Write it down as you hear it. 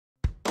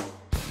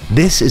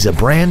This is a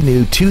brand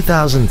new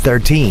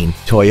 2013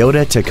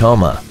 Toyota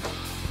Tacoma.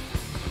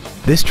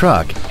 This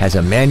truck has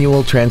a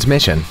manual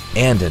transmission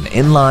and an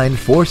inline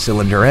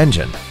 4-cylinder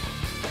engine.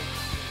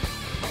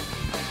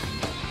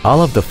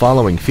 All of the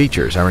following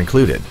features are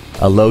included: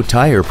 a low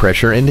tire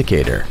pressure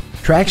indicator,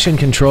 traction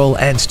control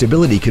and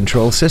stability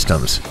control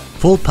systems,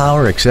 full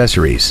power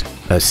accessories,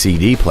 a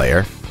CD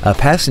player, a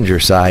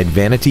passenger side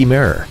vanity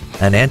mirror,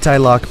 an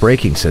anti-lock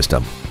braking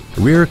system,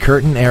 rear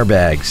curtain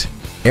airbags,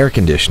 air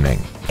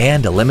conditioning,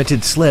 and a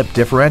limited slip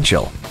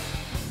differential.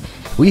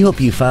 We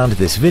hope you found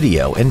this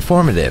video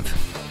informative.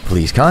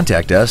 Please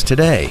contact us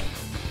today.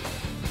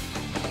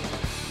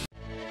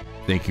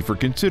 Thank you for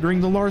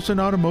considering the Larson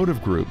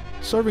Automotive Group,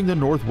 serving the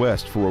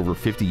Northwest for over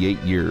 58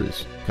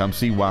 years. Come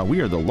see why we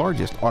are the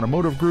largest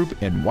automotive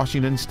group in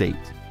Washington State.